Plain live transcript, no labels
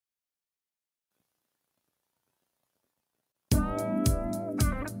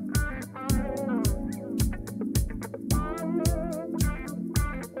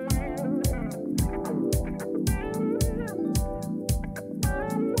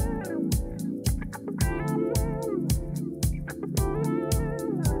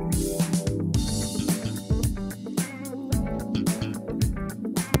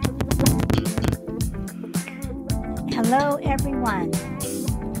everyone.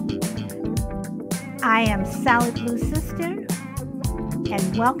 I am Salad Blue Sister,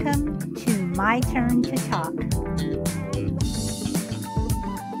 and welcome to My Turn to Talk.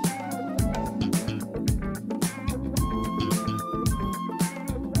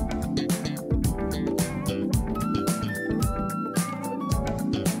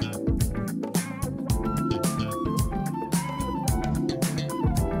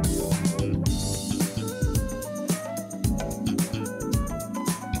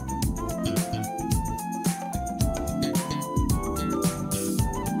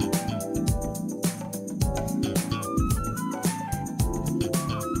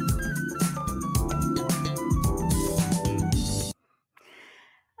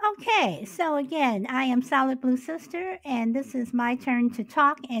 Okay, so again, I am Solid Blue Sister, and this is my turn to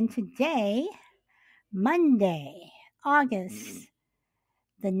talk. And today, Monday, August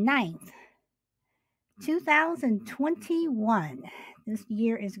the 9th, 2021. This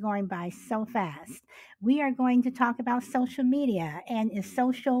year is going by so fast. We are going to talk about social media and is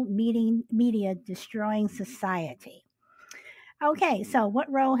social media destroying society? Okay, so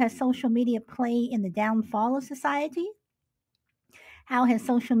what role has social media played in the downfall of society? How has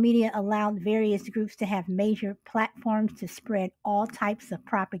social media allowed various groups to have major platforms to spread all types of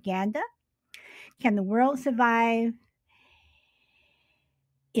propaganda? Can the world survive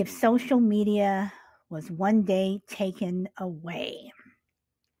if social media was one day taken away?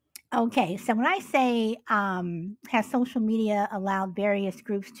 Okay, so when I say has social media allowed various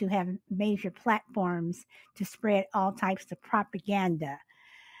groups to have major platforms to spread all types of propaganda?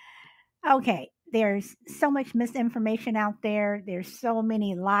 Okay, there's so much misinformation out there. There's so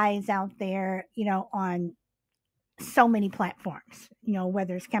many lies out there, on so many platforms,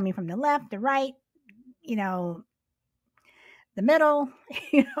 whether it's coming from the left, the right, you know, the middle,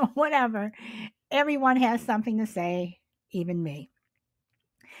 whatever. Everyone has something to say, even me.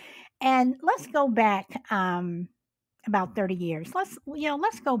 And let's go back about 30 years. Let's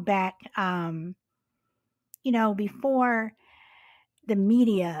go back before the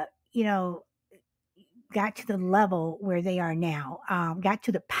media, got to the level where they are now, got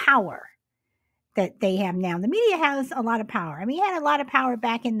to the power that they have now. The media has a lot of power. I mean, it had a lot of power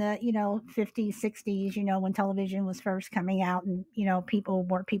back in the 50s, 60s. When television was first coming out, and people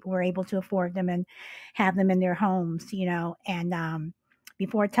were able to afford them and have them in their homes. And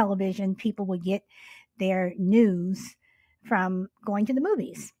before television, people would get their news from going to the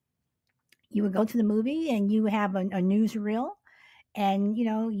movies. You would go to the movie and you would have a newsreel, and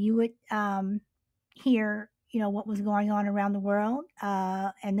you would hear what was going on around the world,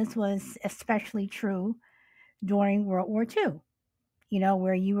 and this was especially true during World War II.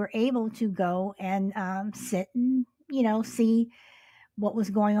 Where you were able to go and sit and see what was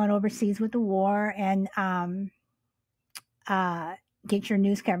going on overseas with the war, and uh, get your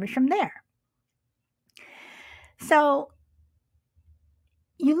news coverage from there. So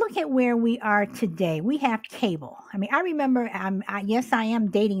you look at where we are today. We have cable. I mean, I remember. Yes, I am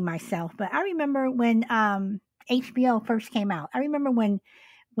dating myself, but I remember when HBO first came out. I remember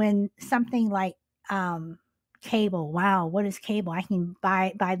when something like cable. Wow, what is cable? I can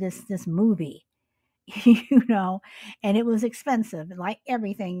buy this movie, and it was expensive, like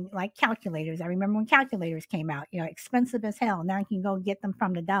everything, like calculators. I remember when calculators came out. Expensive as hell. Now you can go get them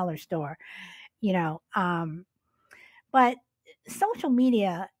from the dollar store. You know, um, but social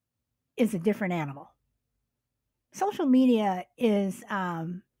media is a different animal. Social media is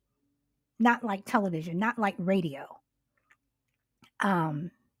not like television, not like radio. Um,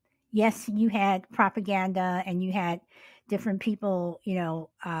 yes, you had propaganda and you had different people,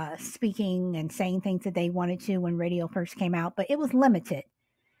 speaking and saying things that they wanted to when radio first came out, but it was limited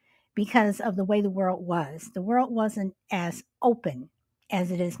because of the way the world was. The world wasn't as open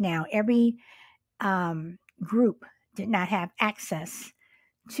as it is now. Every group did not have access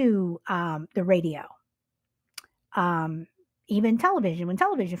to the radio. Even television, when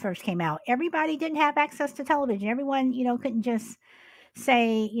television first came out, everybody didn't have access to television. Everyone, couldn't just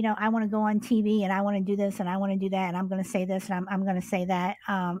say, I want to go on TV and I want to do this and I want to do that and I'm going to say this and I'm going to say that.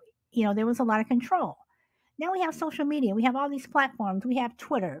 There was a lot of control. Now we have social media. We have all these platforms. We have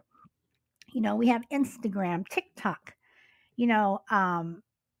Twitter. We have Instagram, TikTok.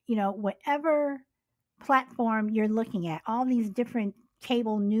 Whatever platform you're looking at, all these different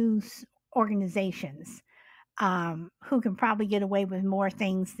cable news organizations, who can probably get away with more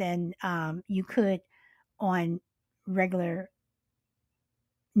things than you could on regular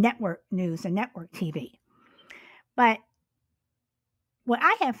network news and network TV. But what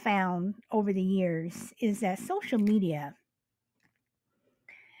I have found over the years is that social media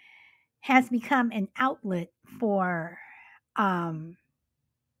has become an outlet for um,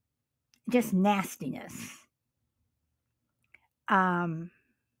 just nastiness. Um,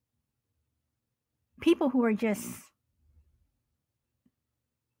 People who are just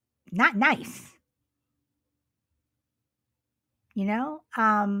not nice, you know?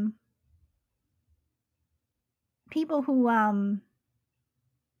 People who,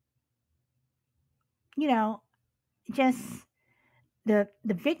 you know, just the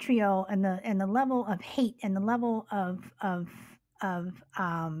vitriol and the level of hate and the level of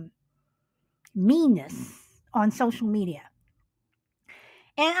meanness on social media.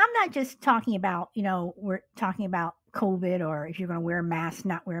 And I'm not just talking about, we're talking about COVID or if you're going to wear a mask,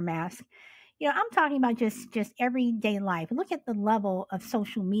 not wear a mask. I'm talking about just everyday life. Look at the level of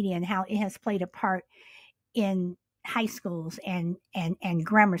social media and how it has played a part in high schools and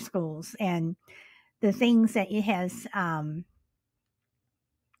grammar schools and the things that it has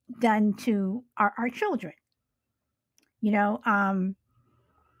done to our children. You know,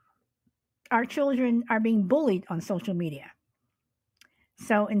 our children are being bullied on social media.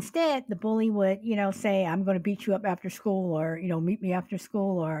 So instead, the bully would, say, "I'm going to beat you up after school," or "Meet me after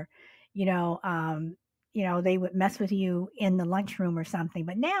school," or, you know, um, they would mess with you in the lunchroom or something.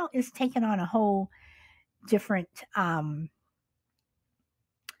 But now it's taken on a whole different.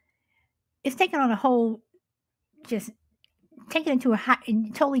 It's taken on a whole just taken it to a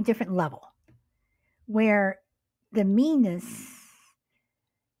totally different level where the meanness,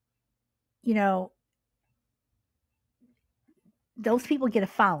 you know, those people get a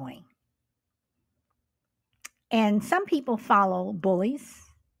following. And some people follow bullies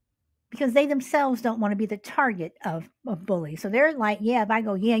because they themselves don't want to be the target of bullies. So they're like, yeah, if I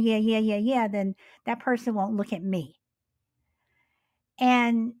go, yeah, yeah, yeah, yeah, yeah, then that person won't look at me.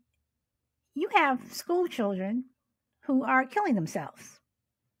 And you have school children who are killing themselves.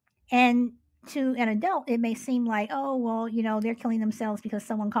 And to an adult, it may seem like, oh, well, they're killing themselves because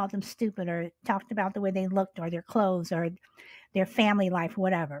someone called them stupid or talked about the way they looked or their clothes or their family life,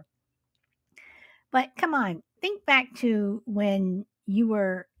 whatever. But come on, think back to when you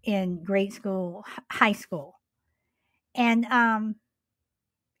were in grade school, high school, and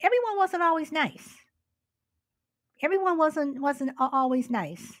everyone wasn't always nice. Everyone wasn't always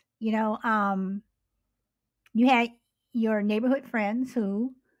nice. You had your neighborhood friends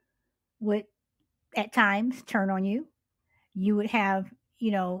who would at times turn on you. You would have,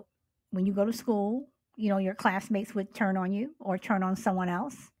 when you go to school, your classmates would turn on you or turn on someone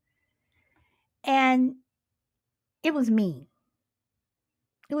else. And it was mean.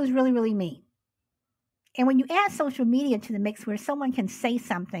 It was really, really mean. And when you add social media to the mix where someone can say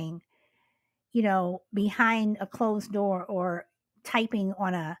something, behind a closed door or typing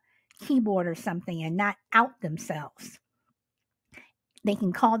on a keyboard or something and not out themselves, they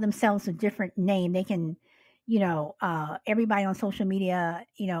can call themselves a different name. They can, everybody on social media,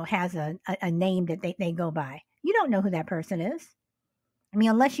 has a name that they go by. You don't know who that person is. I mean,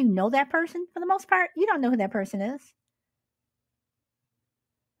 unless you know that person, for the most part, you don't know who that person is.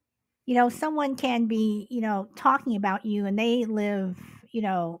 Someone can be, talking about you and they live,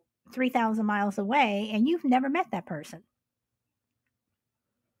 3,000 miles away and you've never met that person.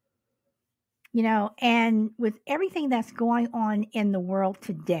 And with everything that's going on in the world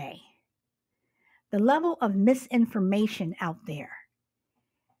today, the level of misinformation out there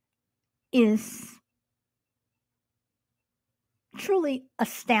is truly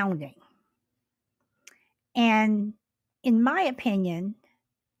astounding. And in my opinion,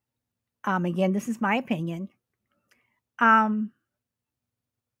 again, this is my opinion, um,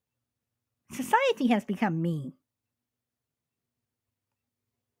 society has become mean.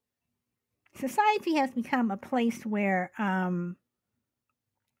 Society has become a place where,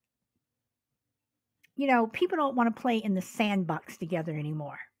 people don't want to play in the sandbox together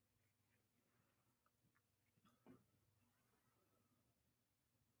anymore.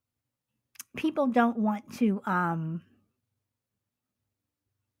 People don't want to,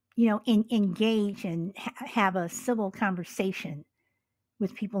 engage and have a civil conversation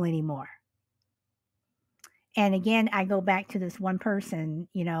with people anymore. And again, I go back to this one person,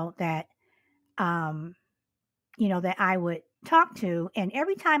 um, that I would talk to. And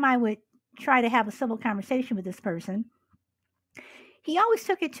every time I would try to have a civil conversation with this person, he always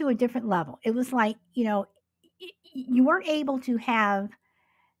took it to a different level. It was like, you weren't able to have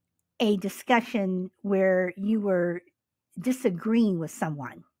a discussion where you were disagreeing with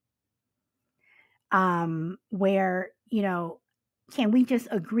someone. Where, can we just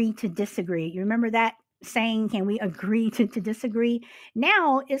agree to disagree? You remember that saying, can we agree to disagree?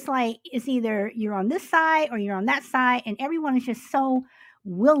 Now it's like it's either you're on this side or you're on that side, and everyone is just so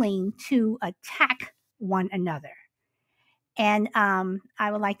willing to attack one another. And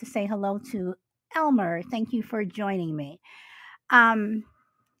I would like to say hello to Elmer. Thank you for joining me. Um,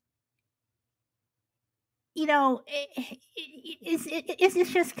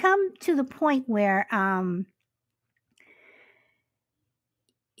 it's just come to the point where,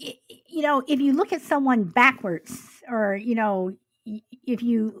 if you look at someone backwards, or, if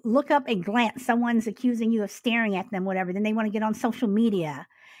you look up and glance, someone's accusing you of staring at them, whatever, then they want to get on social media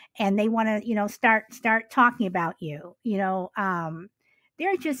and they want to, start talking about you.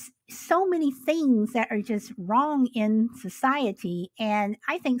 There are just so many things that are just wrong in society. And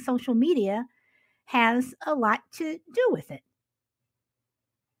I think social media has a lot to do with it.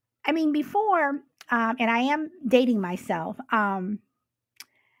 I mean, before, and I am dating myself,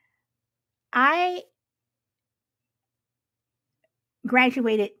 I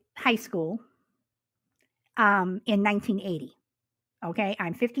graduated high school in 1980. Okay,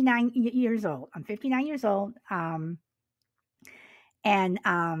 I'm 59 years old. I'm 59 years old, and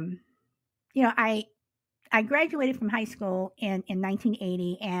I graduated from high school in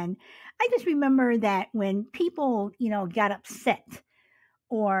 1980, and I just remember that when people got upset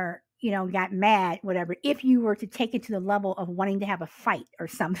or got mad, whatever, if you were to take it to the level of wanting to have a fight or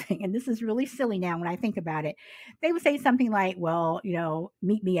something, and this is really silly now when I think about it, they would say something like, well,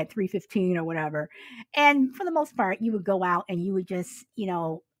 meet me at 3:15 or whatever. And for the most part, you would go out and you would just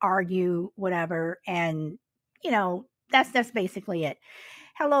argue, whatever. And that's basically it.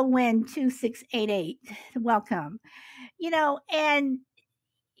 Hello, Win 2688, welcome. And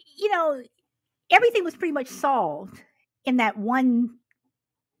you know everything was pretty much solved in that one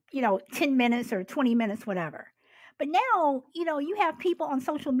 10 minutes or 20 minutes, whatever. But now, you have people on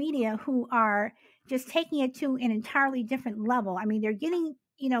social media who are just taking it to an entirely different level. I mean, they're getting,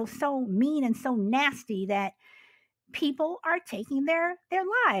 so mean and so nasty that people are taking their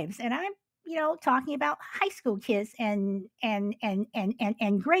lives. And I'm, talking about high school kids and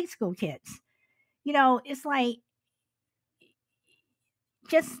grade school kids. It's like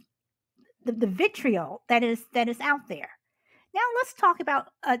just the vitriol that is out there. Now let's talk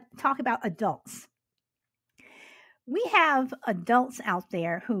about adults. We have adults out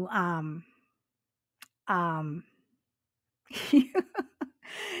there who um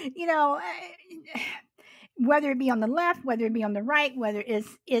you know whether it be on the left, whether it be on the right, whether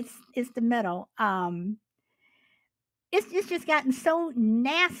it's the middle, it's just gotten so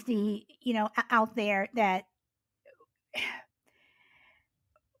nasty, out there, that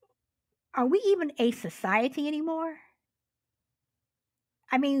are we even a society anymore?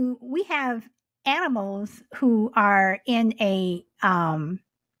 I mean, we have animals who are in a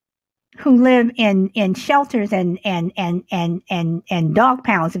who live in shelters and dog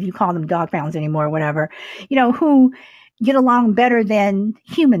pounds, if you call them dog pounds anymore, whatever, who get along better than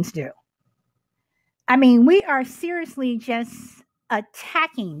humans do. I mean, we are seriously just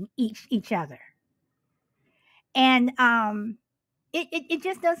attacking each other. And it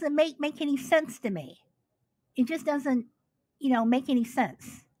just doesn't make any sense to me. It just doesn't, make any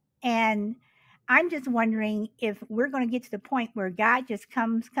sense. And I'm just wondering if we're going to get to the point where God just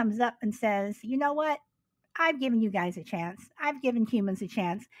comes up and says, you know what? I've given you guys a chance. I've given humans a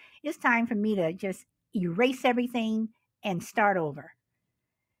chance. It's time for me to just erase everything and start over.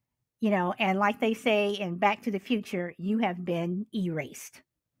 And like they say in Back to the Future, you have been erased.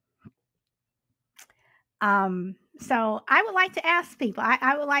 So I would like to ask people,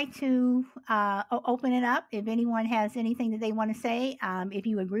 I would like to open it up if anyone has anything that they want to say. If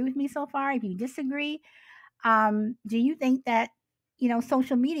you agree with me so far, if you disagree, do you think that,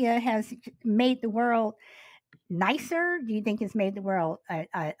 social media has made the world nicer? Do you think it's made the world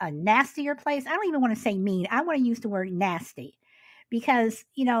a nastier place? I don't even want to say mean. I want to use the word nasty, because,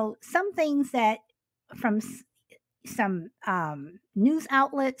 some things that from some news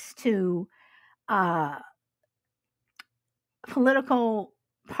outlets to uh, political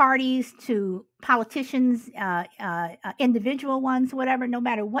parties to politicians, individual ones, whatever, no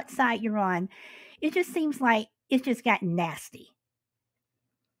matter what side you're on, it just seems like it's just gotten nasty.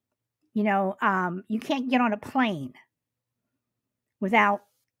 You can't get on a plane without,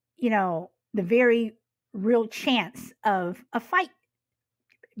 the very real chance of a fight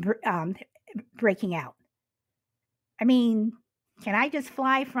breaking out. I mean, can I just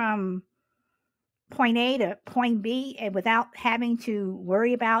fly from point A to point B without having to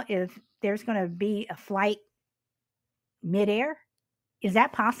worry about if there's going to be a flight midair? Is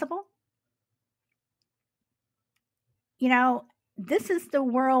that possible? You know, this is the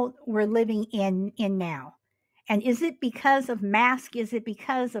world we're living in now. And is it because of mask? Is it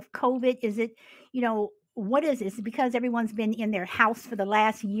because of COVID? Is it, what is it? Is it because everyone's been in their house for the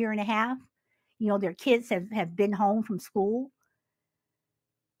last year and a half? their kids have been home from school?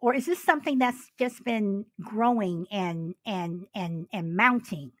 Or is this something that's just been growing and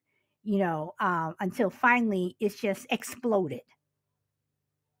mounting, until finally it's just exploded?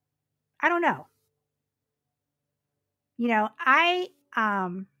 I don't know. I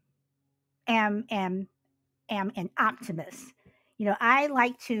am an optimist. I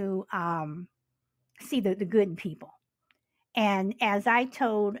like to see the good in people. And as I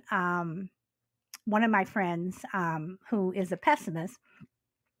told one of my friends who is a pessimist,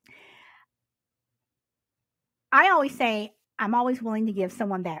 I always say I'm always willing to give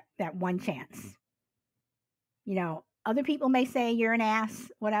someone that one chance. Other people may say you're an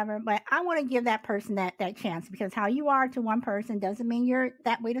ass, whatever, but I want to give that person that chance, because how you are to one person doesn't mean you're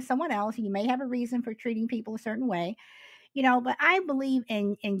that way to someone else. You may have a reason for treating people a certain way, but I believe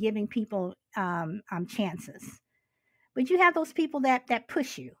in giving people chances. But you have those people that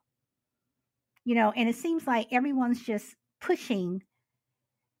push you, and it seems like everyone's just pushing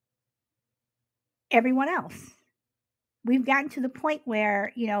everyone else. We've gotten to the point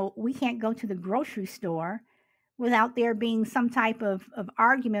where, we can't go to the grocery store without there being some type of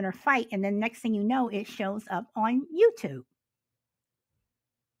argument or fight. And then next thing you know, it shows up on YouTube.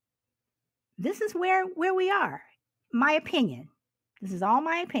 This is where we are. My opinion. This is all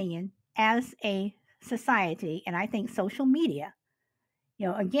my opinion as a society. And I think social media,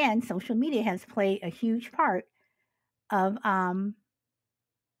 again, social media has played a huge part of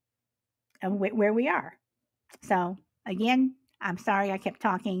where we are. So again, I'm sorry I kept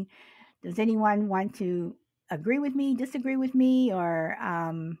talking. Does anyone want to agree with me, disagree with me, or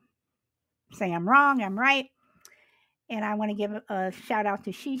say I'm wrong, I'm right? And I want to give a shout out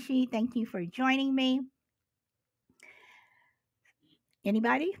to Shishi. Thank you for joining me.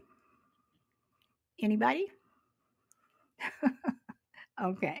 Anybody? Anybody?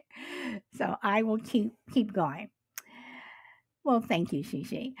 Okay. So I will keep going. Well, thank you,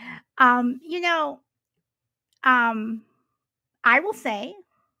 Shishi. You know, I will say,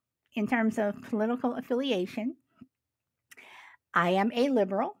 in terms of political affiliation, I am a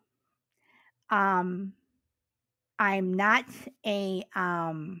liberal. Um, I'm not a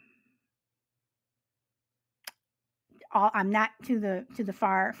I'm not to the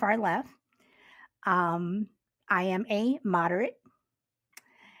far left. Um, I am a moderate,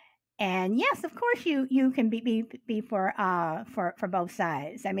 and yes, of course, you can be for both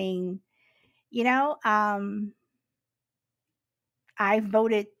sides. I mean, you know, um, I've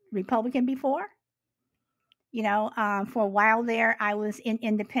voted Republican before. For a while there, I was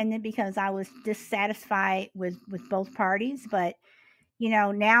independent because I was dissatisfied with both parties. But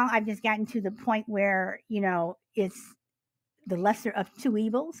now I've just gotten to the point where it's the lesser of two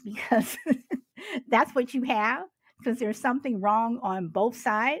evils, because that's what you have, because there's something wrong on both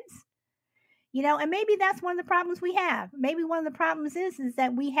sides. And maybe that's one of the problems we have. Maybe one of the problems is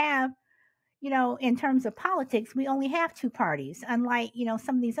that we have, in terms of politics, we only have two parties, unlike,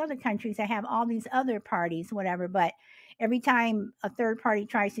 some of these other countries that have all these other parties, whatever. But every time a third party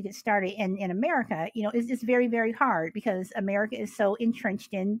tries to get started in America, it's very, very hard, because America is so entrenched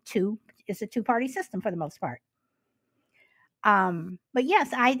in it's a two-party system for the most part. But yes,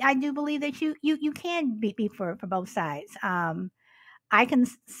 I do believe that you can be for both sides. I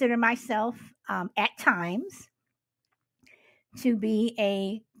consider myself at times to be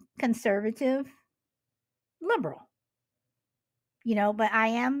a conservative liberal, but I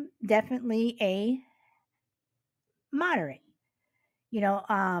am definitely a moderate.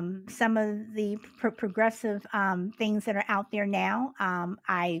 Some of the progressive things that are out there now,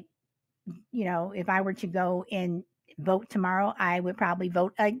 if I were to go and vote tomorrow, I would probably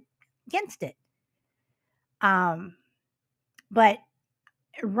vote against it. But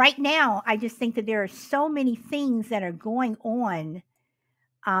right now, I just think that there are so many things that are going on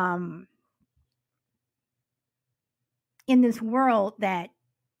in this world that,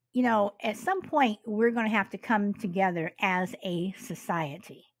 at some point we're going to have to come together as a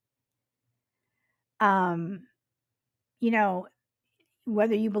society. Um, you know,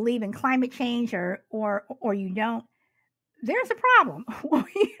 Whether you believe in climate change or you don't, there's a problem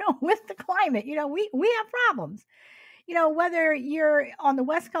with the climate. We have problems. Whether you're on the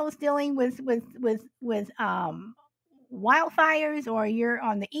West Coast dealing with wildfires, or you're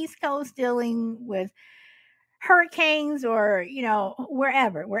on the East Coast dealing with hurricanes, or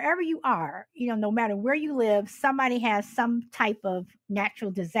wherever you are, no matter where you live, somebody has some type of natural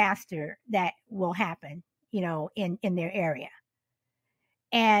disaster that will happen, in their area.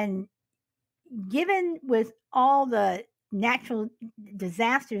 And given with all the natural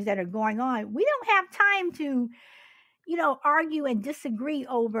disasters that are going on, we don't have time to argue and disagree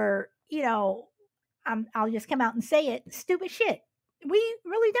over I'll just come out and say it, stupid shit. We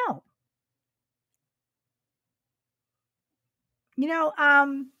really don't. You know,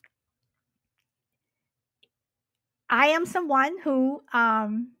 I am someone who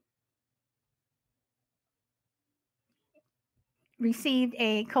received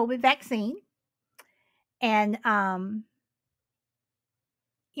a COVID vaccine, and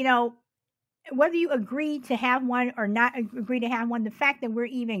you know, whether you agree to have one or not agree to have one, the fact that we're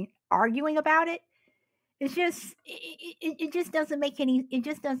even arguing about it, it's just it just doesn't make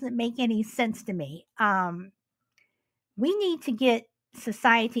any sense to me. We need to get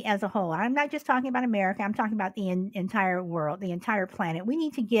society as a whole. I'm not just talking about America. I'm talking about the entire world, the entire planet. We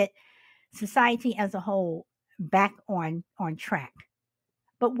need to get society as a whole back on track.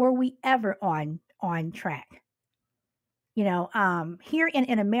 But were we ever on track? Here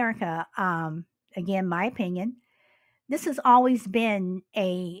in America, again, my opinion, this has always been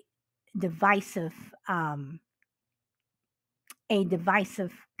divisive um, a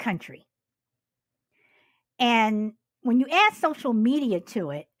divisive country. And when you add social media to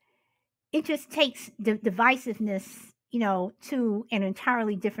it, it just takes the divisiveness, to an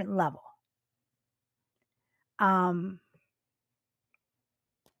entirely different level. Um,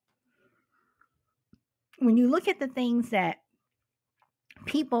 when you look at the things that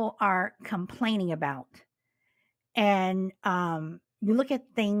people are complaining about, and you look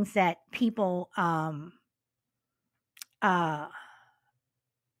at things that people uh,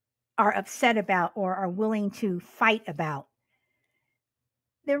 are upset about or are willing to fight about,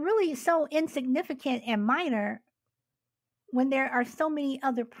 they're really so insignificant and minor when there are so many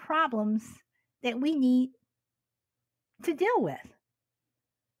other problems that we need to deal with.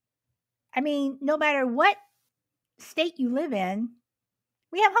 I mean, no matter what state you live in,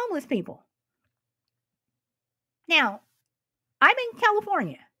 we have homeless people. Now, I'm in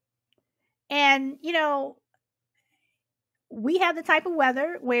California, and we have the type of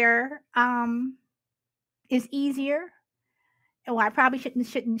weather where it's easier. Well, I probably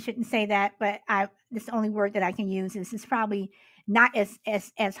shouldn't say that, but I this the only word that I can use is it's probably not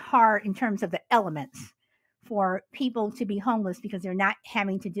as hard in terms of the elements for people to be homeless because they're not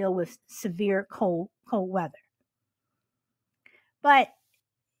having to deal with severe cold weather. But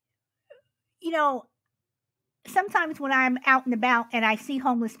you know, sometimes when I'm out and about and I see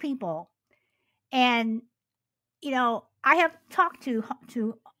homeless people, and I have talked to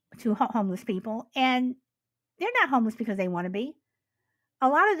homeless people, and they're not homeless because they want to be. A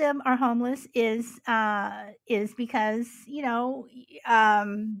lot of them are homeless is because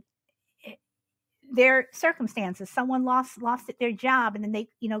um, their circumstances. Someone lost their job, and then they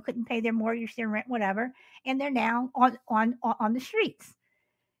couldn't pay their mortgage, their rent, whatever, and they're now on the streets.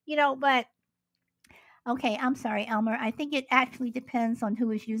 But okay, I'm sorry, Elmer. I think it actually depends on who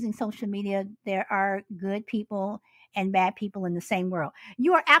is using social media. There are good people and bad people in the same world.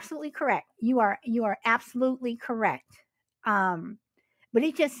 You are absolutely correct. You are absolutely correct. Um, but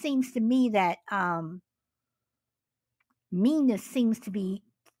it just seems to me that meanness seems to be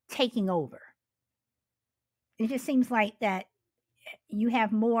taking over. It just seems like that you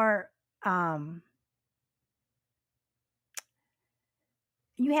have more.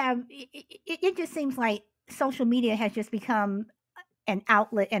 You have. It just seems like social media has just become an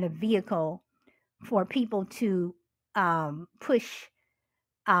outlet and a vehicle for people to push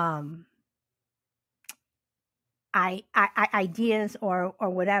um, ideas or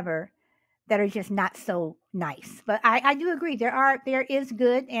whatever that are just not so nice. But I do agree there is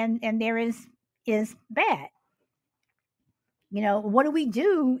good and there is bad. What do we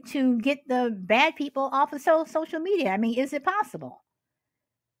do to get the bad people off of social media? I mean, is it possible?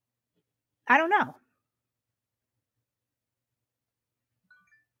 I don't know.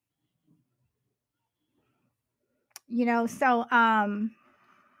 So I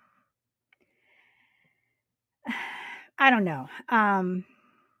don't know. I'm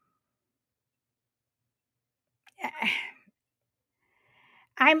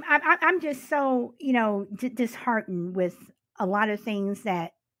just so disheartened with a lot of things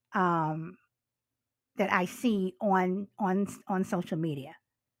um that I see on social media.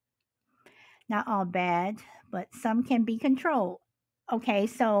 Not all bad, but some can be controlled. Okay,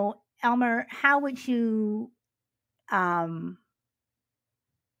 so Elmer, um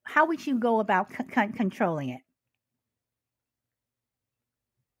how would you go about controlling it?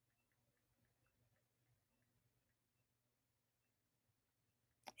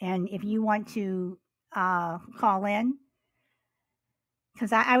 And if you want to call in,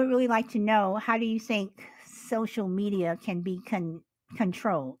 because I would really like to know, how do you think social media can be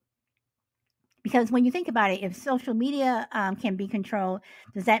controlled? Because when you think about it, if social media can be controlled,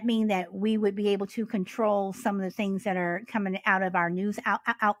 does that mean that we would be able to control some of the things that are coming out of our news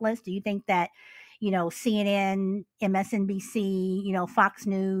outlets? Do you think that, CNN, MSNBC, Fox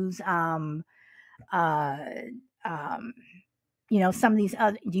News, uh, um, some of these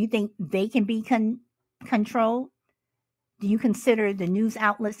other, do you think they can be controlled? Do you consider the news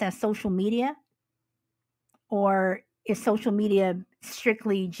outlets as social media, or is social media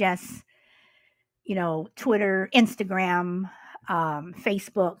strictly just Twitter, Instagram,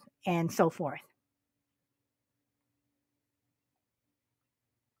 Facebook, and so forth?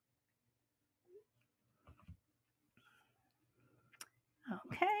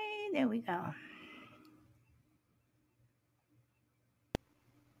 Okay, there we go.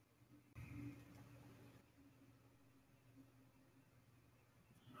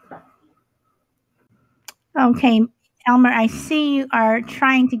 Okay, Elmer, I see you are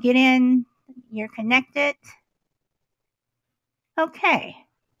trying to get in. You're connected. Okay.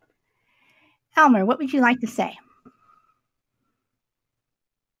 Elmer, what would you like to say?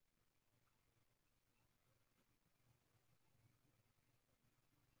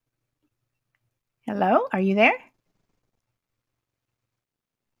 Hello, are you there?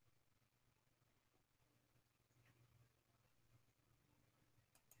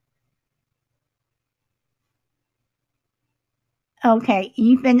 Okay,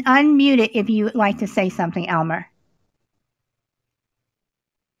 you've been unmuted if you would like to say something, Elmer.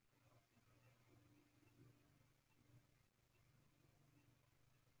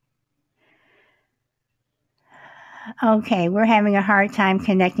 Okay, we're having a hard time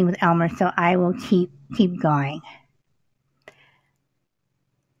connecting with Elmer, so I will keep going.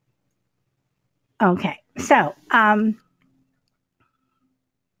 Okay, so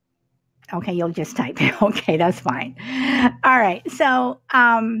okay, you'll just type. Okay, that's fine. All right, so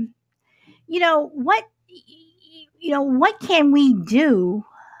you know what what can we do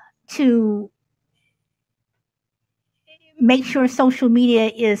to make sure social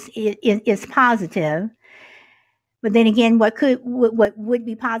media is positive? But then again, what would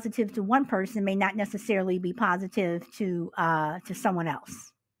be positive to one person may not necessarily be positive to someone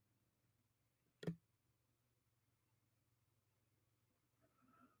else.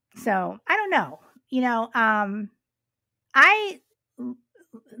 So I don't know. I l-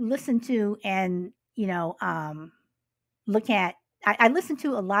 listen to and look at. I listen to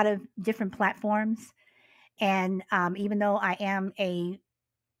a lot of different platforms, and even though I am a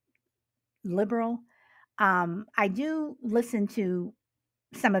liberal, I do listen to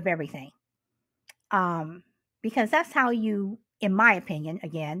some of everything, um, because that's how you, in my opinion,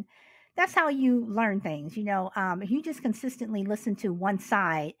 again, that's how you learn things. If you just consistently listen to one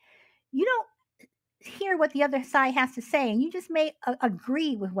side, you don't hear what the other side has to say, and you just may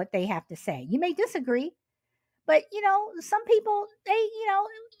agree with what they have to say. You may disagree, but some people,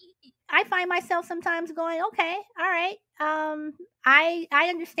 I find myself sometimes going, okay, all right, I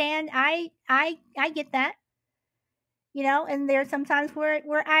understand, I get that, and there's sometimes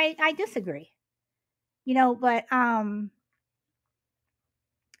where I disagree, but how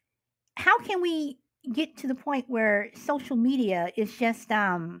can we get to the point where social media is just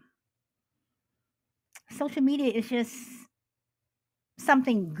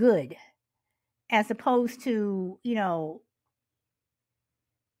something good, as opposed to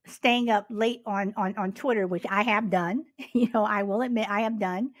staying up late on Twitter, which I have done. I will admit I have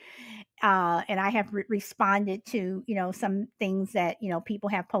done, and I have responded to some things that people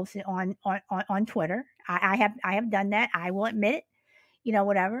have posted on Twitter. I have done that. I will admit it.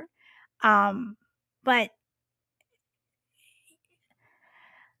 Whatever. Um, but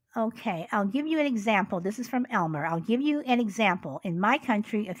okay, I'll give you an example. This is from Elmer. I'll give you an example. In my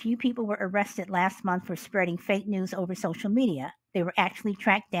country, a few people were arrested last month for spreading fake news over social media. They were actually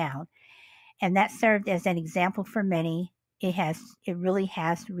tracked down, and that served as an example for many. It really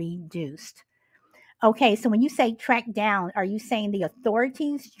has reduced. Okay, so when you say track down, are you saying the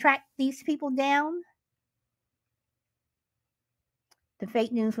authorities track these people down? The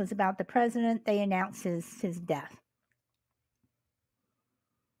fake news was about the president. They announced his death.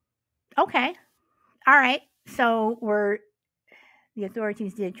 Okay, all right. So we're the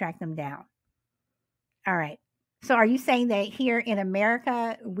authorities did track them down. All right. So are you saying that here in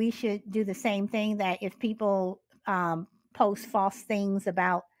America we should do the same thing? That if people post false things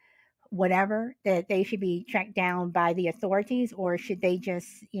about whatever, that they should be tracked down by the authorities, or should they just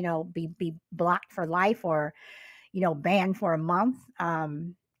be blocked for life, or banned for a month? I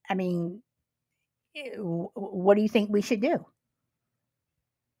mean, what do you think we should do?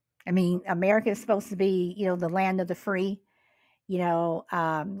 I mean, America is supposed to be the land of the free. You know,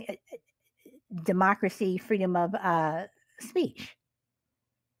 um, democracy, freedom of speech.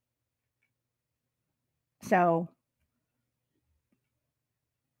 So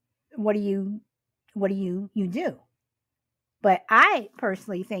what do you do? But I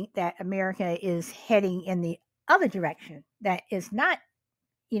personally think that America is heading in the other direction. That is not,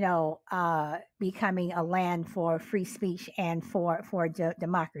 becoming a land for free speech and for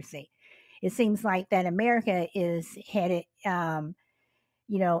democracy. It seems like that America is headed, into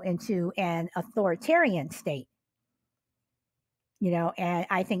an authoritarian state. And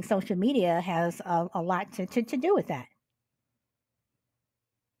I think social media has a lot to do with that.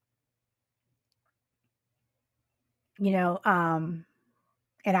 You know,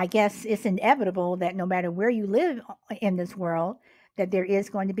 and I guess it's inevitable that no matter where you live in this world, that there is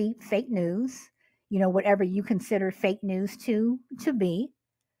going to be fake news. Whatever you consider fake news to be.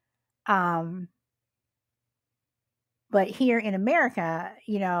 Um, but here in America,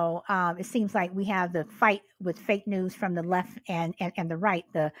 it seems like we have the fight with fake news from the left and the right.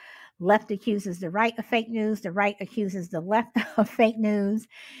 The left accuses the right of fake news. The right accuses the left of fake news.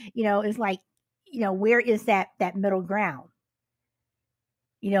 It's like, where is that middle ground?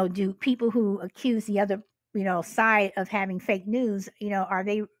 Do people who accuse the other, side of having fake news, are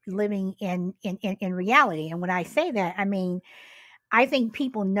they living in reality? And when I say that, I mean, I think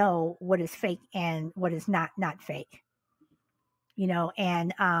people know what is fake and what is not fake.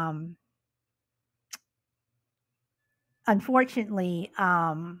 And unfortunately,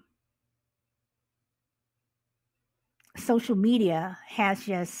 social media has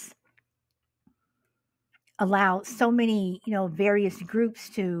just allowed so many, various groups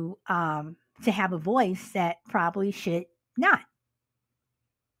to have a voice that probably should not.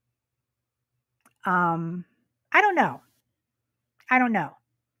 um I don't know. I don't know.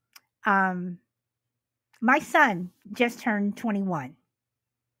 um my son just turned 21.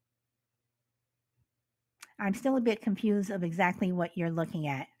 I'm still a bit confused of exactly what you're looking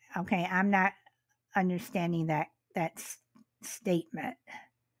at. Okay, I'm not understanding that statement.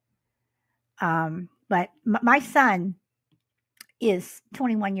 But my son is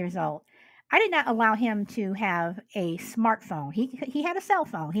 21 years old. I did not allow him to have a smartphone. He had a cell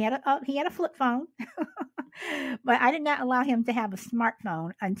phone. He had a flip phone, but I did not allow him to have a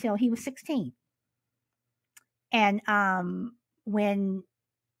smartphone until he was 16. And when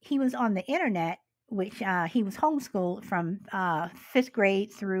he was on the internet, which he was homeschooled from fifth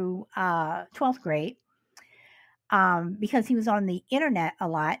grade through 12th grade, because he was on the internet a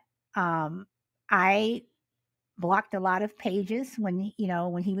lot. I blocked a lot of pages when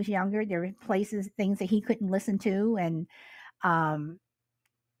he was younger. There were places, things that he couldn't listen to, and um,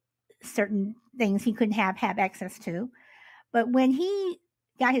 certain things he couldn't have access to. But when he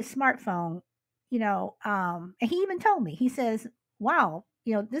got his smartphone, and he even told me, he says, "Wow,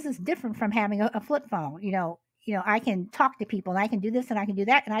 this is different from having a flip phone. I can talk to people, and I can do this, and I can do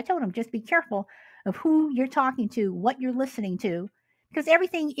that." And I told him, just be careful of who you're talking to, what you're listening to, because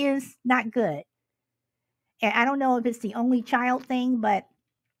everything is not good. And I don't know if it's the only child thing, but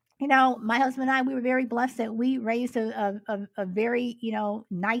my husband and I, we were very blessed that we raised a very,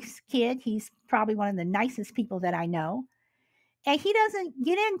 nice kid. He's probably one of the nicest people that I know. And he doesn't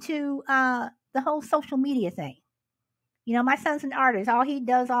get into the whole social media thing. My son's an artist. All he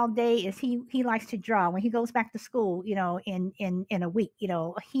does all day is he likes to draw. When he goes back to school, in a week,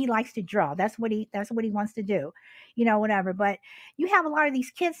 he likes to draw. That's what he wants to do, whatever. But you have a lot of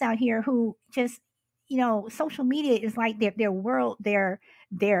these kids out here who just, social media is like their world, their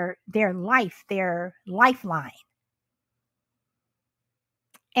life, their lifeline.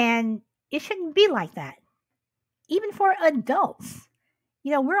 And it shouldn't be like that. Even for adults.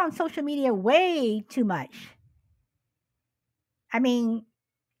 We're on social media way too much. I mean,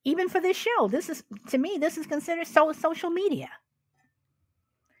 even for this show, this is considered social media.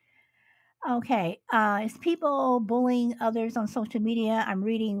 Okay, is people bullying others on social media? I'm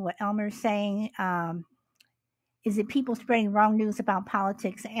reading what Elmer's saying. Is it people spreading wrong news about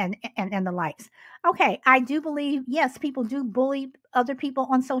politics and the likes? Okay, I do believe, yes, people do bully other people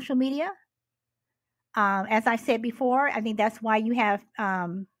on social media. As I said before, I think that's why you have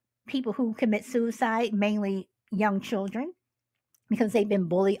people who commit suicide, mainly young children, because they've been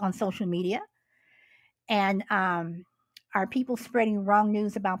bullied on social media. And are people spreading wrong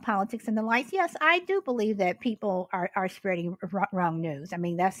news about politics and the likes? Yes, I do believe that people are spreading wrong news. I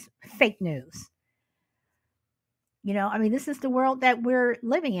mean, that's fake news. I mean, this is the world that we're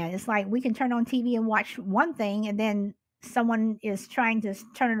living in. It's like we can turn on TV and watch one thing, and then someone is trying to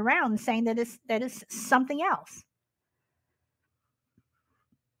turn it around and saying that it's something else.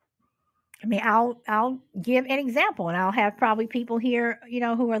 I mean, I'll give an example, and I'll have probably people here,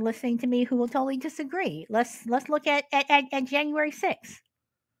 who are listening to me who will totally disagree. Let's look at January 6th.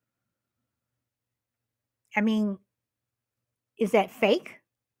 I mean, is that fake,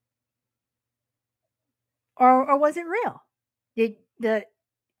 or was it real? Did the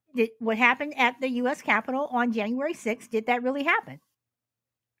did what happened at the U.S. Capitol on January 6th? Did that really happen?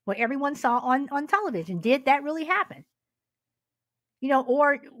 What everyone saw on television, did that really happen?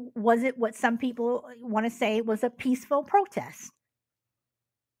 Or was it what some people want to say was a peaceful protest?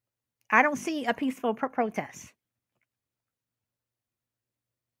 I don't see a peaceful protest.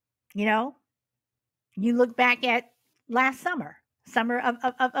 You know, you look back at last summer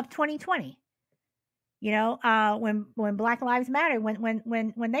of 2020. When Black Lives Matter,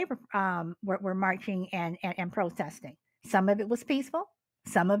 when they were marching and protesting, some of it was peaceful,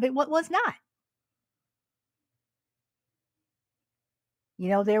 some of it was not.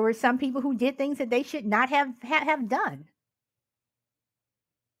 There were some people who did things that they should not have done.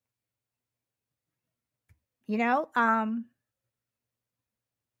 You know,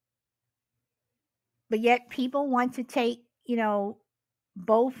 but yet people want to take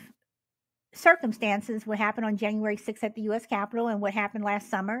both circumstances, what happened on January 6th at the U.S. Capitol and what happened last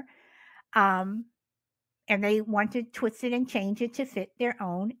summer, and they want to twist it and change it to fit their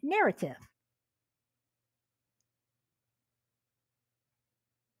own narrative.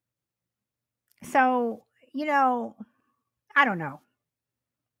 So, I don't know.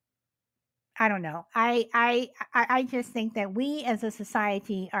 I don't know. I just think that we as a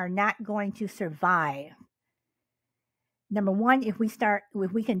society are not going to survive. Number one, if we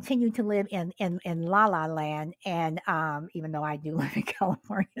continue to live in La La Land, and even though I do live in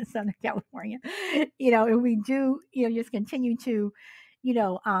California, Southern California, if we do, just continue to, you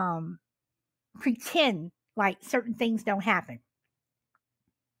know, um, pretend like certain things don't happen.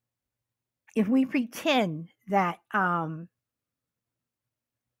 If we pretend that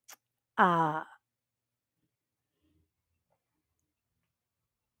uh,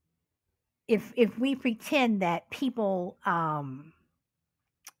 if we pretend that people what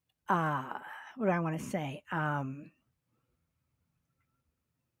do I want to say,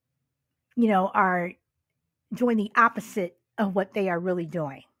 are doing the opposite of what they are really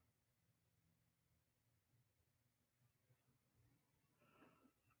doing.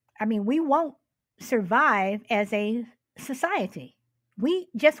 I mean, we won't survive as a society. We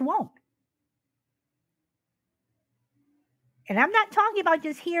just won't. And I'm not talking about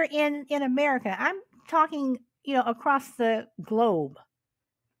just here in America. I'm talking, across the globe.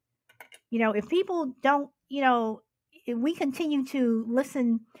 If people don't, if we continue to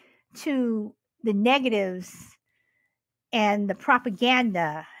listen to the negatives and the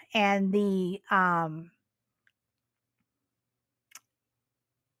propaganda and the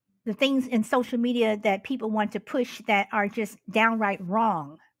things in social media that people want to push that are just downright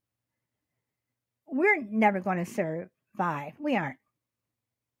wrong, we're never going to survive. We aren't.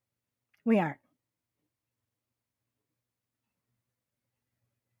 We aren't.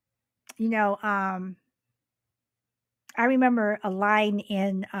 You know, I remember a line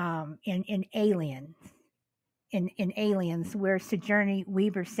in Aliens, in Aliens, where Sigourney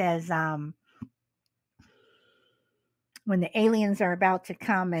Weaver says, when the aliens are about to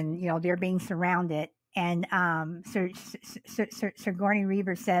come and they're being surrounded, and Sigourney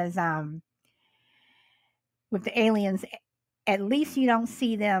Weaver says, with the aliens, at least you don't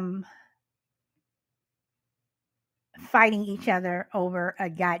see them fighting each other over a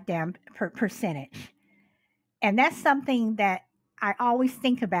goddamn percentage. And that's something that I always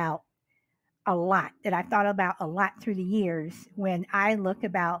think about a lot, that I've thought about a lot through the years when I look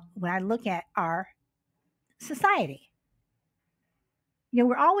at our society.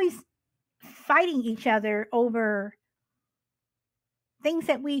 We're always fighting each other over things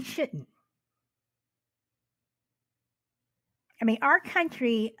that we shouldn't. I mean, our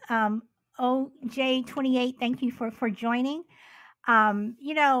country, OJ28, thank you for joining.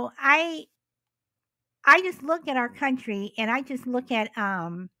 I just look at our country, and I just look at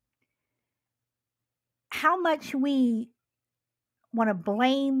how much we want to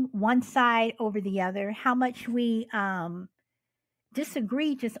blame one side over the other, how much we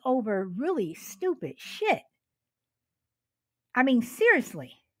disagree just over really stupid shit. I mean,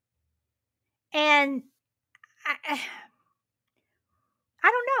 seriously. And I, I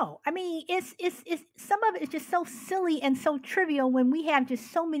don't know. I mean, it's some of it is just so silly and so trivial when we have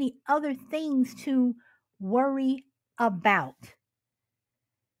just so many other things to worry about.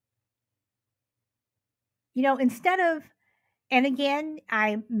 Instead of, and again,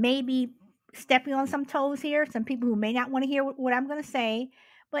 I may be stepping on some toes here, some people who may not want to hear what I'm going to say,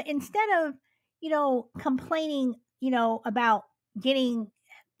 But instead of, complaining, about getting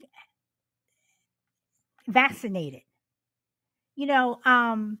vaccinated, you know,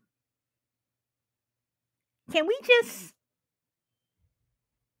 um, can we just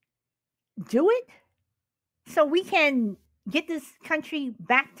do it so we can get this country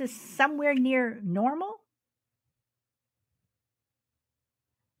back to somewhere near normal?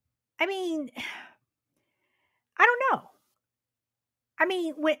 I mean, I don't know. I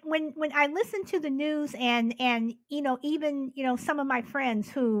mean, when I listen to the news and even some of my friends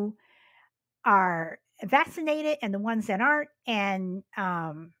who are vaccinated and the ones that aren't, and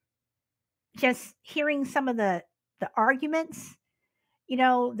just hearing some of the arguments,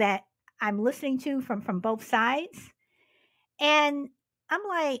 that I'm listening to from both sides, and I'm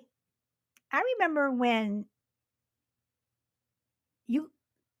like, I remember when you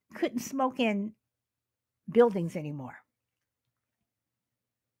couldn't smoke in buildings anymore.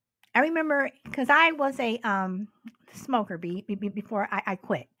 I remember because I was a smoker before I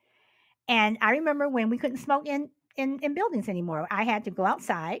quit. And I remember when we couldn't smoke in buildings anymore. I had to go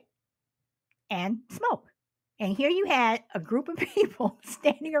outside and smoke. And here you had a group of people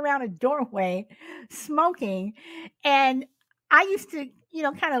standing around a doorway smoking. And I used to,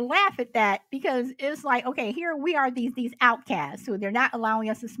 kind of laugh at that because it's like, okay, here we are, these outcasts who they're not allowing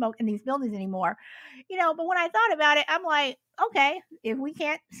us to smoke in these buildings anymore. But when I thought about it, I'm like, okay, if we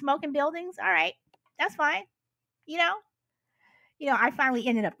can't smoke in buildings, all right, that's fine. You know, I finally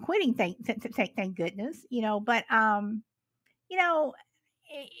ended up quitting, thank goodness, but you know,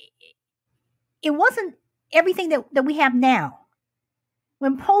 it, it wasn't everything that we have now.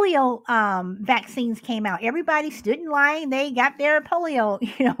 When polio vaccines came out, everybody stood in line. They got their polio,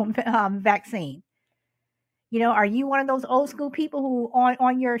 vaccine. Are you one of those old school people who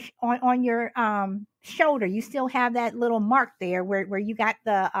on your shoulder you still have that little mark there where you got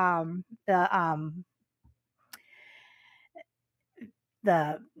the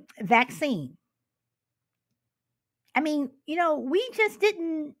vaccine? I mean, we just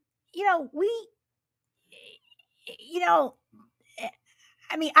didn't, we, you know, eh,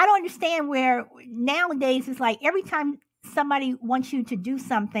 I mean, I don't understand where nowadays it's like every time somebody wants you to do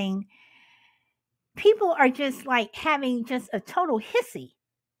something, people are just like having just a total hissy.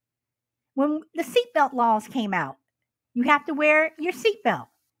 When the seatbelt laws came out, you have to wear your seatbelt.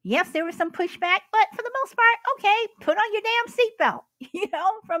 Yes, there was some pushback, but for the most part, okay, put on your damn seatbelt,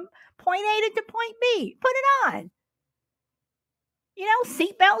 from point A to point B, put it on.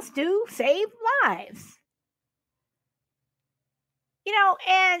 Seatbelts do save lives.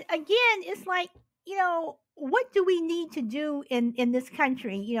 And again, it's like, what do we need to do in this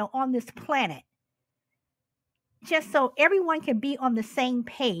country, on this planet, just so everyone can be on the same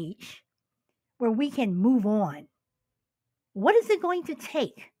page where we can move on? What is it going to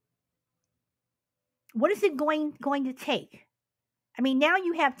take? What is it going to take? I mean, now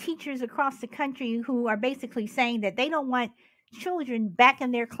you have teachers across the country who are basically saying that they don't want children back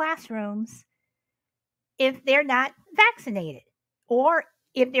in their classrooms if they're not vaccinated, or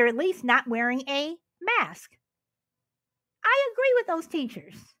if they're at least not wearing a mask. I agree with those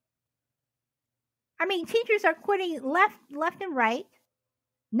teachers. I mean, teachers are quitting left and right.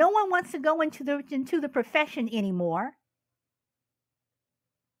 No one wants to go into the profession anymore.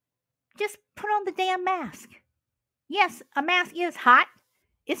 Just put on the damn mask. Yes, a mask is hot.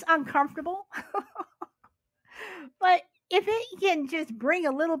 It's uncomfortable. But if it can just bring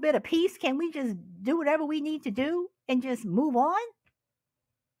a little bit of peace, can we just do whatever we need to do and just move on?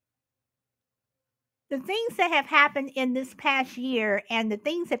 The things that have happened in this past year and the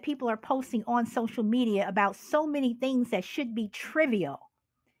things that people are posting on social media about so many things that should be trivial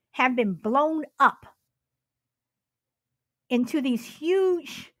have been blown up into these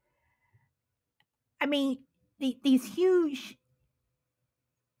huge, I mean, these huge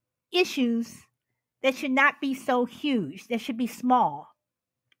issues that should not be so huge, that should be small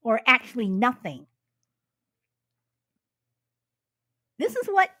or actually nothing. This is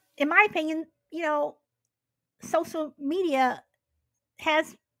what, in my opinion, social media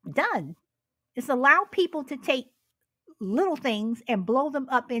has done. It's allow people to take little things and blow them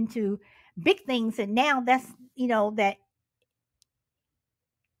up into big things, and now that's the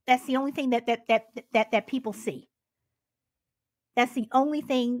only thing that people see. That's the only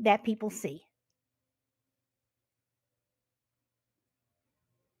thing that people see.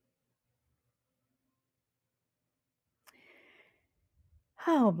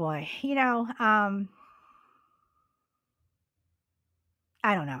 Oh boy,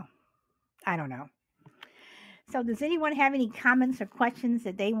 I don't know. I don't know. So, does anyone have any comments or questions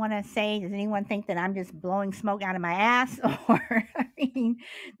that they want to say? Does anyone think that I'm just blowing smoke out of my ass? Or, I mean,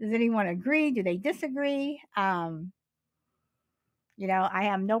 does anyone agree? Do they disagree? I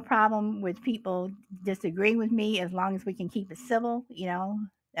have no problem with people disagreeing with me as long as we can keep it civil.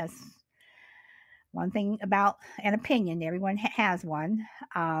 That's one thing about an opinion. Everyone has one.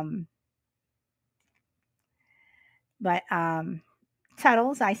 Um, but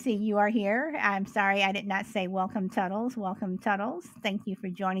Tuddles, I see you are here. I'm sorry I did not say welcome, Tuddles. Welcome, Tuddles. Thank you for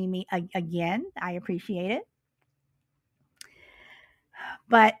joining me again. I appreciate it.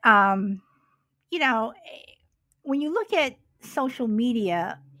 But you know, when you look at social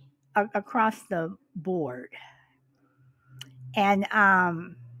media across the board, and I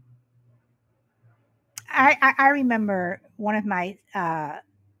remember one of my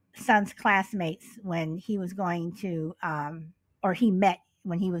son's classmates when he was going to, or he met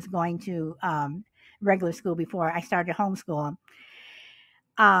when he was going to regular school before I started homeschool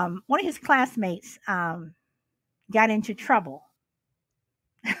him. One of his classmates got into trouble.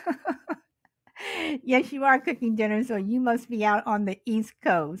 Yes, you are cooking dinner, so you must be out on the East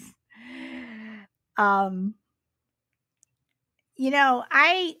Coast. Um, you know,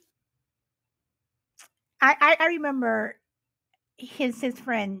 I remember his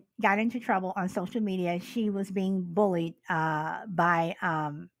friend got into trouble on social media. She was being bullied by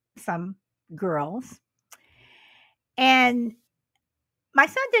some girls, and my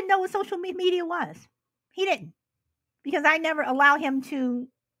son didn't know what social media was. He didn't, because I never allowed him to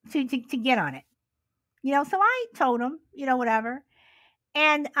get on it. So I told him, whatever.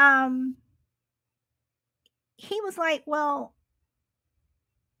 And he was like, "Well,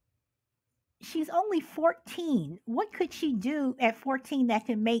 she's only 14. What could she do at 14 that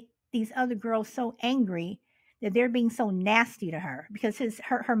could make these other girls so angry that they're being so nasty to her?" Because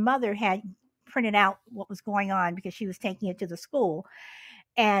her mother had printed out what was going on because she was taking it to the school,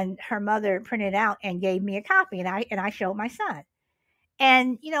 and her mother printed out and gave me a copy, and I showed my son.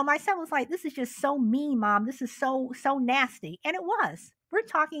 And my son was like, "This is just so mean, mom. This is so nasty." And it was. We're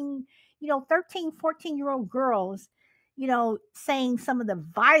talking, 13, 14-year-old girls, saying some of the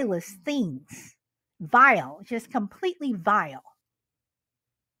vilest things. Vile, just completely vile.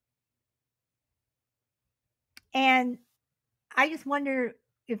 And I just wonder,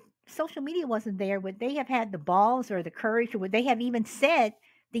 if social media wasn't there, would they have had the balls or the courage, or would they have even said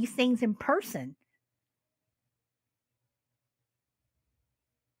these things in person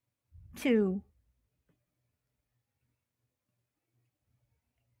to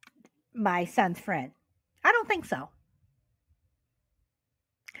my son's friend? I don't think so.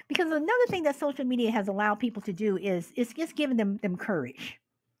 Because another thing that social media has allowed people to do is it's just giving them courage.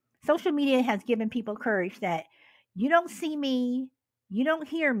 Social media has given people courage that you don't see me, you don't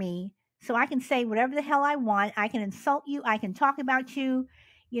hear me, so I can say whatever the hell I want. I can insult you, I can talk about you,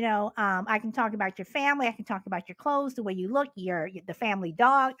 I can talk about your family, I can talk about your clothes, the way you look, the family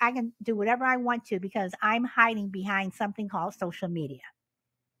dog. I can do whatever I want to because I'm hiding behind something called social media.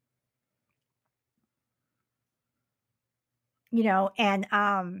 And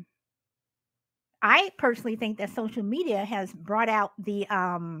I personally think that social media has brought out the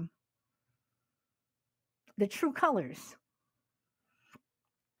true colors.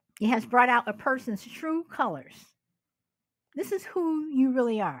 It has brought out a person's true colors. This is who you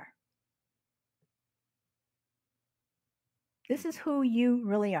really are. This is who you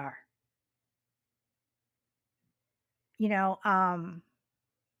really are. You know, um,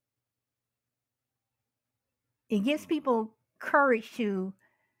 it gives people courage to.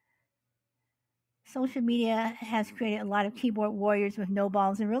 Social media has created a lot of keyboard warriors with no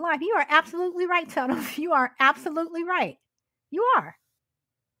balls in real life. You are absolutely right, Tunnels. You are absolutely right. You are.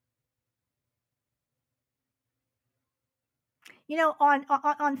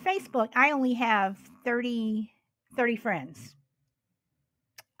 On Facebook, I only have 30 friends.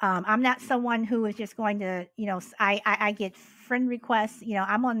 I'm not someone who is just going to, I get friend requests.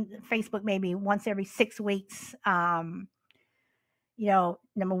 I'm on Facebook maybe once every 6 weeks.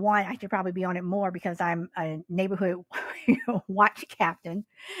 Number one, I should probably be on it more because I'm a neighborhood watch captain,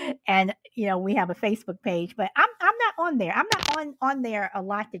 and we have a Facebook page. But I'm not on there. I'm not on there a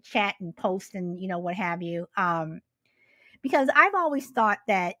lot to chat and post and what have you. Because I've always thought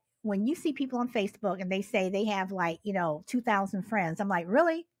that when you see people on Facebook and they say they have like 2,000 friends, I'm like,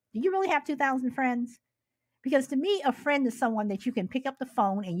 really? Do you really have 2,000 friends? Because to me, a friend is someone that you can pick up the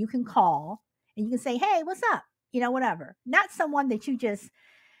phone and you can call and you can say, "Hey, what's up?" Whatever. Not someone that you just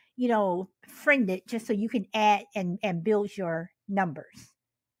friended just so you can add and build your numbers.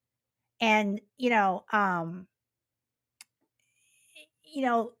 And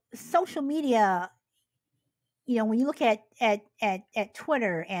social media, when you look at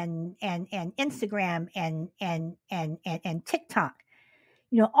Twitter and Instagram and TikTok,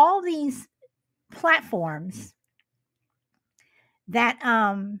 all these platforms that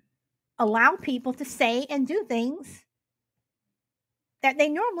allow people to say and do things that they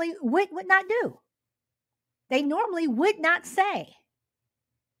normally would not do. They normally would not say.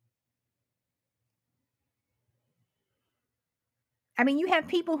 I mean, you have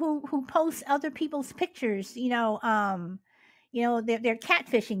people who post other people's pictures. They're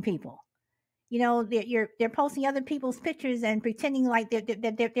catfishing people. They're posting other people's pictures and pretending like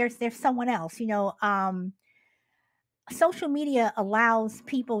there's someone else. Social media allows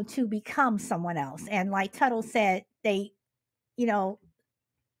people to become someone else, and like Tuttle said, you know,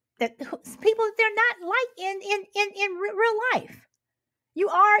 that people, they're not like in real life.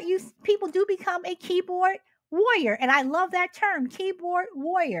 People do become a keyboard warrior, and I love that term, keyboard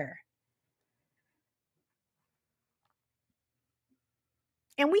warrior.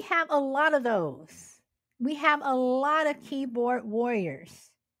 And we have a lot of those. We have a lot of keyboard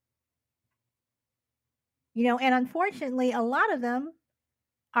warriors. And unfortunately, a lot of them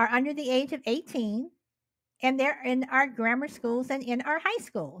are under the age of 18, and they're in our grammar schools and in our high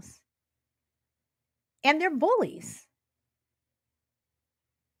schools. And they're bullies.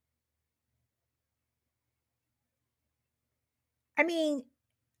 I mean,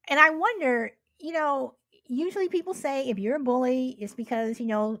 and I wonder, usually people say if you're a bully, it's because,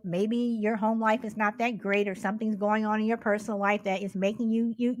 maybe your home life is not that great or something's going on in your personal life that is making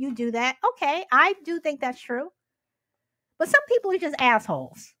you do that. Okay, I do think that's true. But some people are just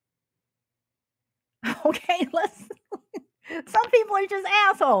assholes. Okay, some people are just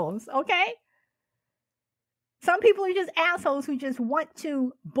assholes, okay? Some people are just assholes who just want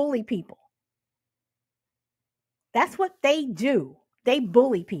to bully people. That's what they do. They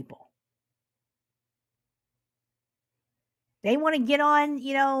bully people. They want to get on,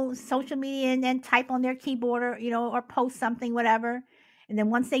 social media and type on their keyboard or post something, whatever. And then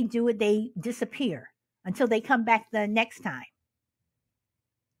once they do it, they disappear until they come back the next time.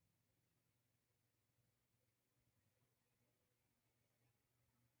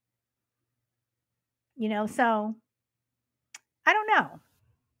 So I don't know.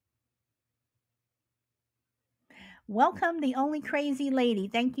 Welcome, the only crazy lady.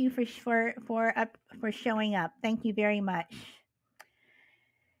 Thank you for showing up. Thank you very much.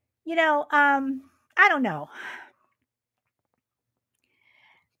 I don't know.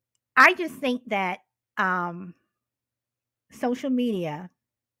 I just think that um, social media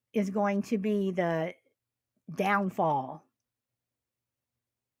is going to be the downfall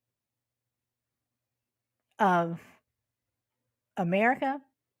of America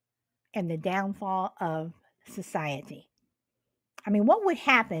and the downfall of society. I mean, what would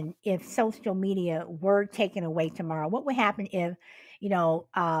happen if social media were taken away tomorrow? What would happen if, you know,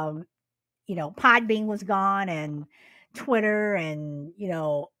 um, Podbean was gone and Twitter and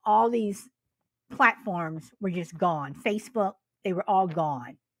all these platforms were just gone. Facebook, they were all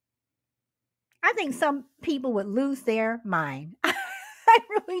gone. I think some people would lose their mind. I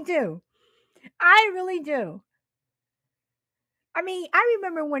really do. I really do. I mean, I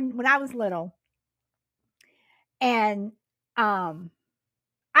remember when I was little, and um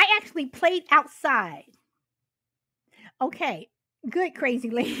I actually played outside. Okay, good crazy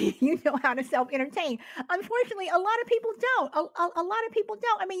lady. You know how to self entertain. Unfortunately, a lot of people don't. A lot of people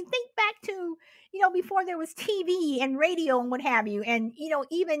don't. I mean, think back to, before there was TV and radio and what have you, and,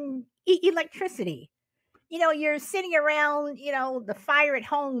 even electricity. You're sitting around, the fire at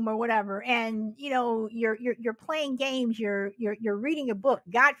home or whatever, and you're playing games, you're reading a book.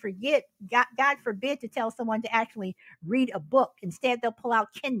 God forbid to tell someone to actually read a book. Instead, they'll pull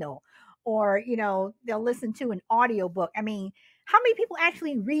out Kindle, or they'll listen to an audio book. I mean, how many people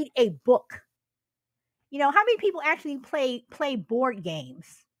actually read a book? How many people actually play board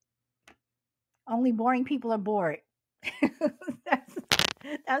games? Only boring people are bored. that's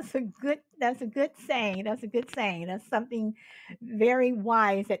that's a good saying. That's a good saying. That's something very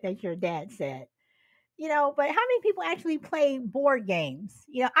wise that your dad said. But how many people actually play board games?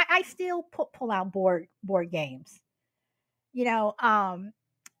 I still pull out board games. You know, um,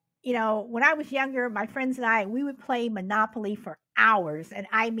 when I was younger, my friends and I, we would play Monopoly for hours, and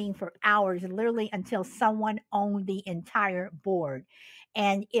I mean for hours, literally until someone owned the entire board.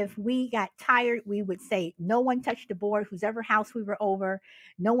 And if we got tired, we would say, no one touched the board, whoever house we were over,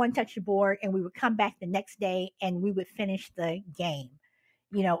 no one touched the board, and we would come back the next day and we would finish the game,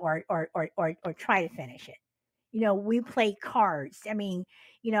 or try to finish it. We played cards. I mean,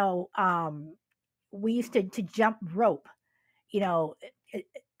 you know, um, we used to jump rope. you know,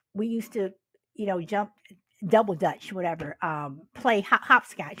 we used to, jump. double dutch, whatever, play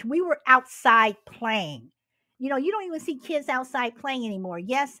hopscotch. We were outside playing. You don't even see kids outside playing anymore.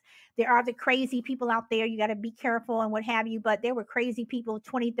 Yes, there are the crazy people out there. You got to be careful and what have you, but there were crazy people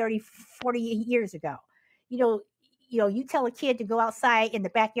 20, 30, 40 years ago. You know, you tell a kid to go outside in the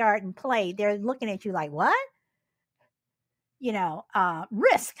backyard and play, they're looking at you like, "What?"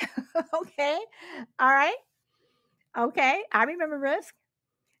 Risk. Okay. All right. Okay. I remember Risk.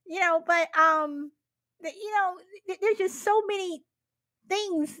 But there's just so many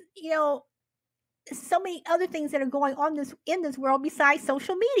things, so many other things that are going on in this world besides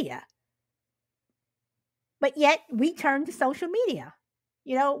social media. But yet we turn to social media.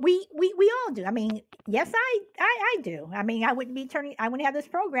 We all do. I mean, yes, I do. I mean, I wouldn't have this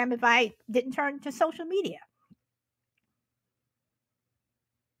program if I didn't turn to social media.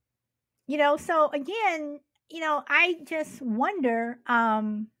 So again, I just wonder,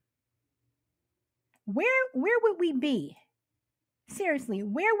 where would we be? Seriously,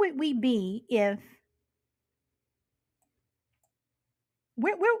 where would we be if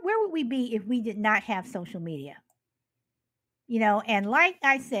where would we be if we did not have social media? And like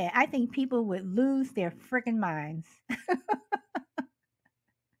I said, I think people would lose their freaking minds.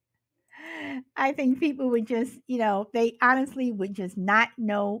 I think people would just, they honestly would just not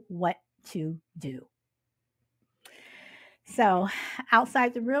know what to do. So,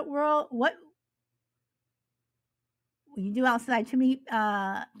 outside the real world, what you do outside, too many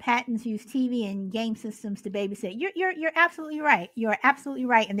patents use TV and game systems to babysit. You're absolutely right. You're absolutely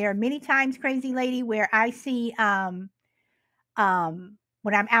right. And there are many times, crazy lady, where I see when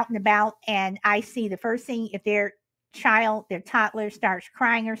I'm out and about and I see the first thing, if their toddler starts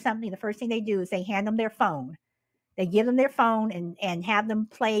crying or something, the first thing they do is they hand them their phone. They give them their phone and have them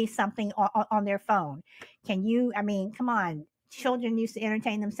play something on their phone. I mean, come on. Children used to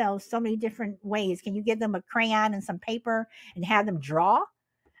entertain themselves so many different ways. Can you give them a crayon and some paper and have them draw?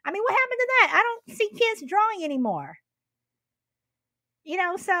 I mean, what happened to that? I don't see kids drawing anymore.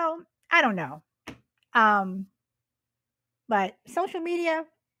 So I don't know. But social media,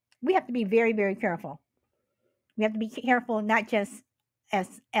 we have to be very, very careful. We have to be careful, not just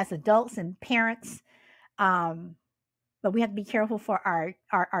as adults and parents, but we have to be careful for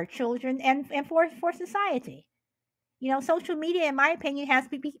our children and for society. Social media, in my opinion, has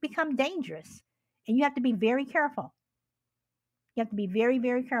become dangerous, and you have to be very careful. You have to be very,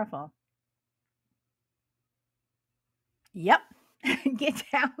 very careful. Yep. Get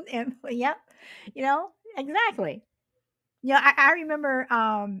down and yep. Exactly. I remember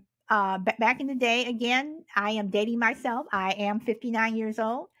back in the day. Again, I am dating myself. I am 59 years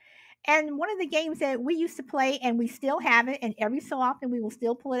old. And one of the games that we used to play, and we still have it, and every so often we will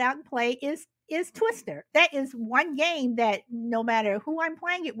still pull it out and play, is Twister. That is one game that no matter who I'm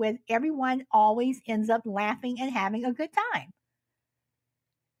playing it with, everyone always ends up laughing and having a good time.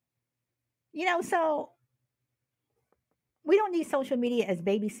 So we don't need social media as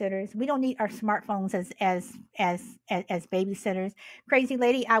babysitters. We don't need our smartphones as babysitters. Crazy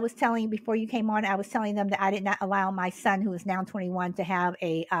lady, I was telling you before you came on, I was telling them that I did not allow my son, who is now 21, to have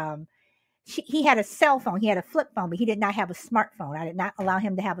he had a cell phone. He had a flip phone, but he did not have a smartphone. I did not allow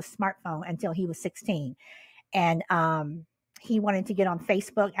him to have a smartphone until he was 16. And he wanted to get on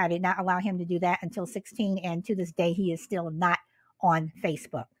Facebook. I did not allow him to do that until 16. And to this day, he is still not on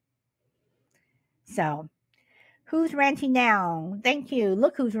Facebook. So, who's ranting now? Thank you.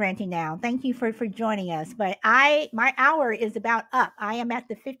 Look who's ranting now. Thank you for joining us. But my hour is about up. I am at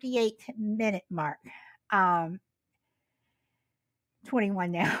the 58-minute mark.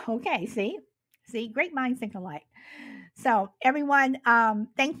 21 now. Okay, see, great minds think alike. So everyone,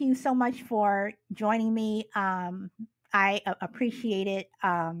 thank you so much for joining me. I appreciate it.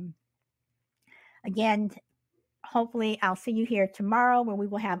 Again, hopefully I'll see you here tomorrow, where we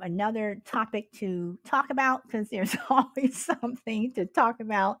will have another topic to talk about, because there's always something to talk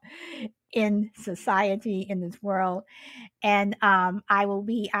about in society, in this world. And I will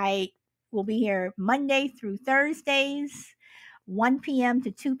be here Monday through Thursdays, 1 p.m. to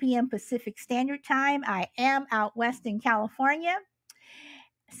 2 p.m. Pacific Standard Time. I am out west in California.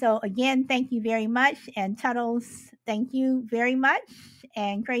 So again, thank you very much. And Tuttles, thank you very much.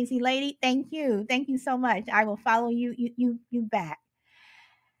 And Crazy Lady, thank you. Thank you so much. I will follow you back.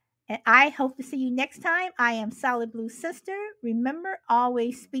 And I hope to see you next time. I am Solid Blue Sister. Remember,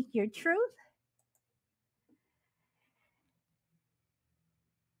 always speak your truth.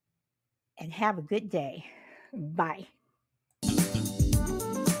 And have a good day. Bye.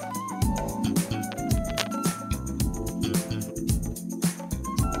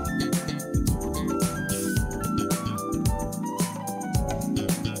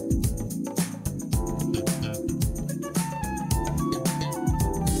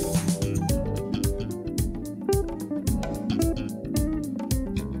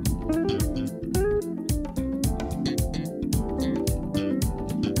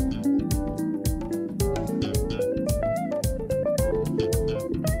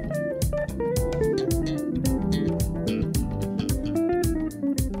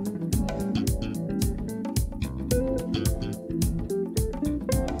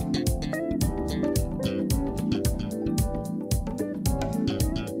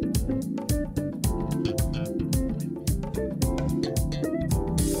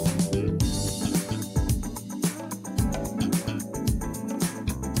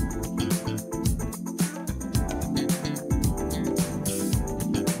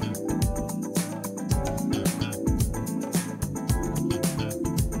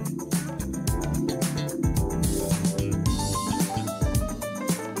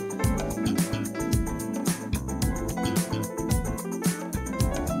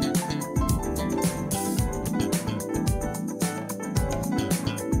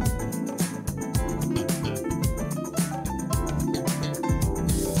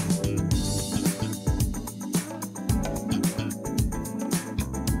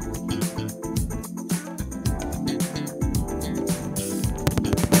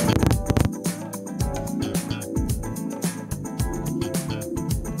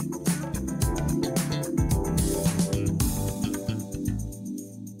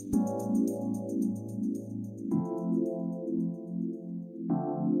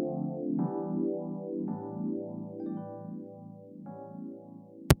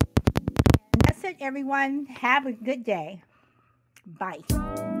 everyone. Have a good day. Bye.